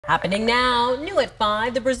Happening now, new at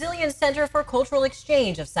 5, the Brazilian Center for Cultural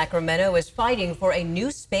Exchange of Sacramento is fighting for a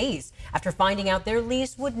new space after finding out their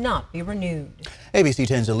lease would not be renewed. ABC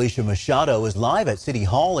 10's Alicia Machado is live at City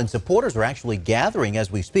Hall, and supporters are actually gathering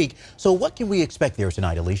as we speak. So what can we expect there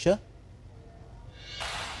tonight, Alicia?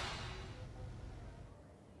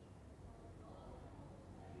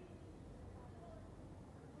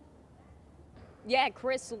 Yeah,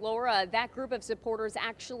 Chris, Laura, that group of supporters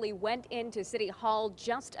actually went into City Hall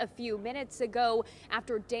just a few minutes ago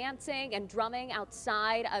after dancing and drumming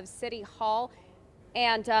outside of City Hall.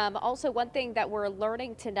 And also one thing that we're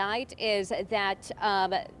learning tonight is that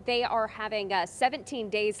they are having 17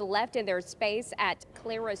 days left in their space at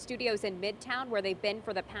CLARA Studios in Midtown, where they've been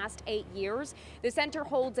for the past 8 years. The center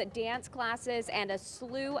holds dance classes and a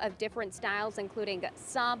slew of different styles, including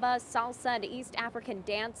samba, salsa, and East African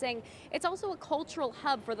dancing. It's also a cultural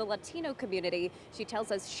hub for the Latino community. She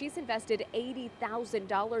tells us she's invested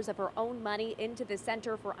 $80,000 of her own money into the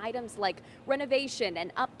center for items like renovation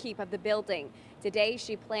and upkeep of the building. Today,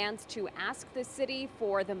 she plans to ask the city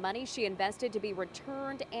for the money she invested to be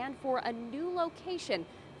returned and for a new location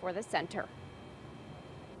for the center.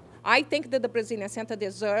 I think that the Brazilian Center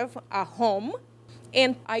deserves a home,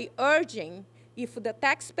 and I urging, if the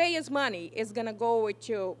taxpayers' money is going to go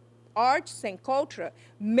to arts and culture,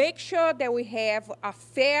 make sure that we have a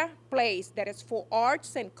fair place that is for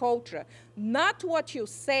arts and culture. Not what you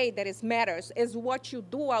say that is matters, is what you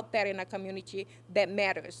do out there in a community that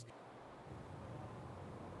matters.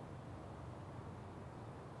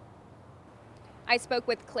 I spoke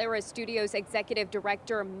with CLARA Studios Executive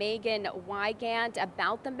Director Megan Wygant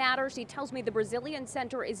about the matter. She tells me the Brazilian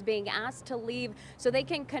Center is being asked to leave so they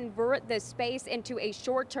can convert the space into a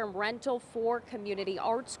short-term rental for community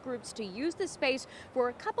arts groups to use the space for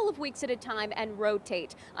a couple of weeks at a time and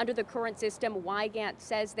rotate. Under the current system, Wygant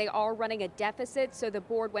says they are running a deficit, so the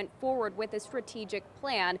board went forward with a strategic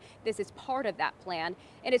plan. This is part of that plan.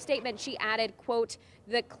 In a statement, she added, quote,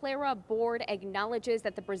 "The CLARA board acknowledges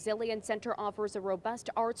that the Brazilian Center offers a robust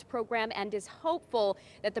arts program and is hopeful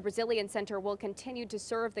that the Brazilian Center will continue to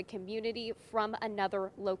serve the community from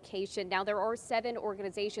another location." Now, there are 7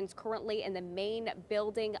 organizations currently in the main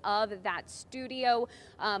building of that studio,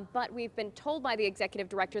 but we've been told by the executive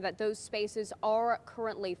director that those spaces are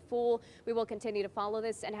currently full. We will continue to follow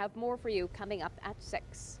this and have more for you coming up at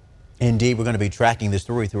 6. Indeed, we're going to be tracking this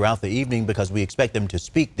story throughout the evening because we expect them to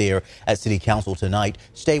speak there at City Council tonight.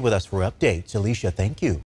 Stay with us for updates. Alicia, thank you.